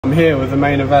I'm here with the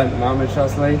main event, Mohammed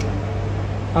Shazlee.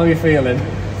 How are you feeling?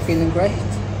 Feeling great.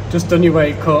 Just done your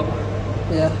weight cut.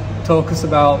 Yeah. Talk us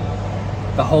about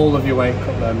the whole of your weight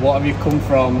cut then. What have you come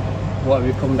from? What have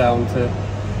you come down to?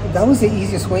 That was the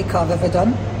easiest weight cut I've ever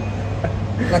done.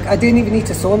 Like, I didn't even need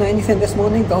to sauna anything this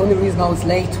morning. The only reason I was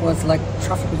late was like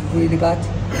traffic was really bad.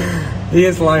 He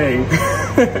is lying.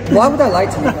 Why would I lie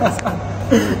to you guys?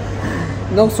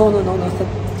 No sauna, no nothing.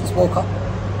 Just woke up.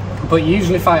 But you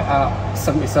usually fight at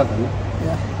 77.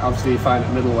 Yeah. Obviously you fight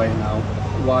at middleweight now.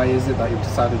 Why is it that you've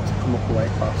decided to come up a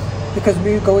weight class? Because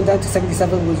me going down to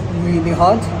 77 was really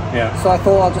hard. Yeah. So I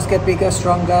thought I'll just get bigger,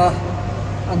 stronger,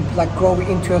 and like grow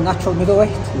into a natural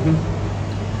middleweight.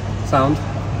 Sound?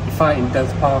 You're fighting Des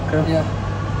Parker. Yeah.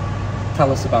 Tell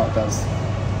us about Des.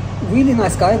 Really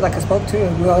nice guy. Like, I spoke to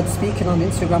him. We were speaking on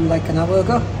Instagram like an hour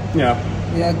ago. Yeah.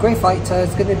 Yeah, great fighter.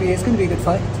 It's gonna be a good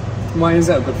fight. Why is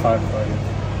it a good fight for you?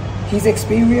 He's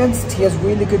experienced. He has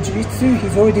really good jiu-jitsu.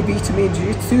 He's already beaten me in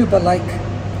jiu-jitsu, but like,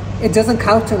 it doesn't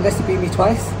count unless he beat me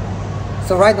twice.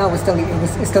 So right now it's still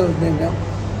 0-0.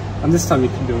 And this time you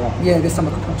can do that. Yeah, this time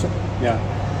I can punch it. Yeah.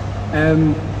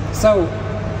 So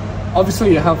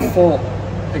obviously you have fought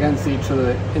against each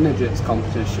other in a jiu-jitsu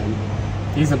competition.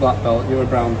 He's a black belt, you're a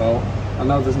brown belt. I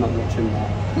know there's not much in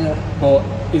that. Yeah. But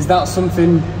is that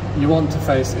something you want to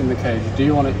face in the cage? Do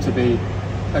you want it to be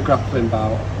a grappling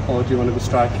bout, or do you want to be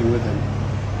striking with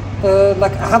him?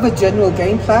 Like, I have a general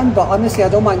game plan, but honestly I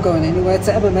don't mind going anywhere. It's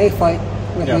an MMA fight.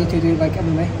 We're here to do like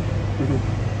MMA.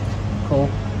 Cool.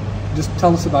 Just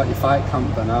tell us about your fight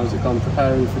camp then. How's it gone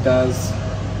preparing for Des?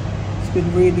 It's been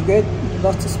really good.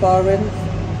 Lots of sparring.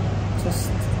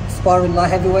 Just sparring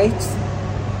light heavyweights.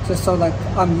 Just so like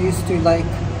I'm used to like,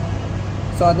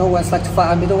 so I know what it's like to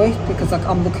fight at middleweight, because like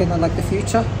I'm looking at like the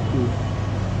future.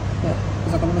 Yeah,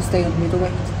 because like I'm gonna stay at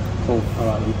middleweight. Cool.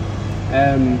 Alright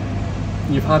then.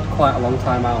 You've had quite a long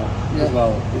time out as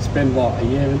well. It's been what, a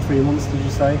year and 3 months, did you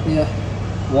say? Yeah.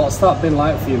 What's that been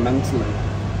like for you mentally?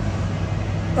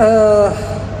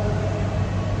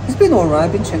 It's been alright.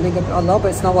 I've been chilling a lot, but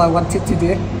it's not what I wanted to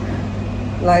do.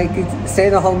 Like,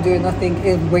 staying at home doing nothing,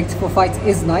 waiting for fights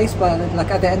is nice, but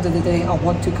like at the end of the day, I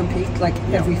want to compete like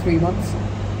every 3 months.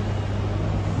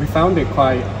 We found it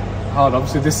quite hard.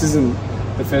 Obviously, this isn't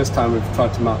the first time we've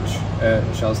tried to match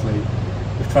Shazlee.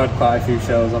 We've tried quite a few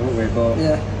shows, haven't we? But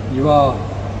you are.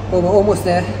 Well, we're almost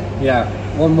there. Yeah,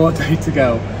 one more day to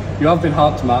go. You have been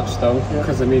hard to match though,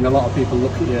 because I mean, a lot of people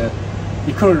look at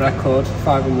your current record,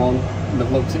 5-1, and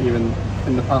they've looked at you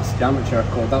in the past, the amateur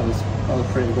record. That was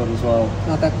pretty good as well.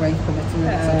 Not that great for me.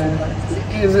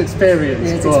 It is experience.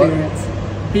 Yeah, it's but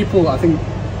experience. People, I think,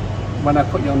 when I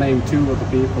put your name to other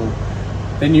people,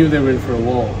 they knew they were in for a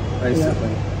war,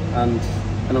 basically.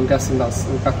 And I'm guessing that's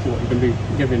exactly what you're going to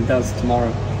be giving Des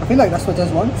tomorrow. I feel like that's what Des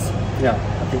wants. Yeah,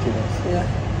 I think he does. Yeah.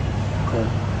 Cool.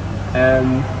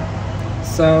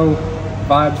 So,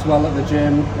 vibes well at the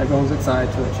gym, everyone's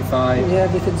excited to watch you fight. Yeah,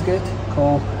 everything's good.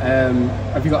 Cool.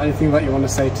 Have you got anything that you want to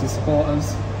say to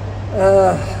supporters?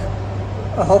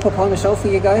 I hope I put on a show for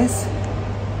you guys.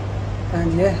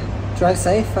 And yeah, drive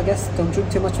safe, I guess. Don't drink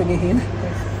too much when you're here.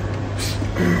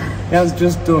 He has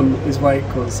just done his weight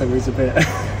cut, so he's a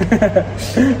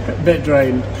bit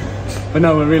drained. But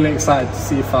no, we're really excited to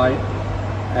see you fight.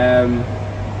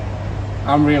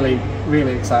 I'm really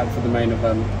excited for the main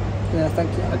event. Yeah,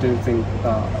 thank you. I do think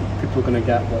that people are going to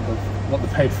get what they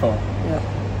paid for. Yeah.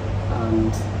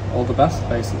 And all the best,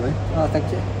 basically. Oh, thank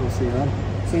you. We'll see you then.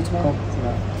 See you tomorrow. Cool. See you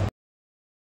then.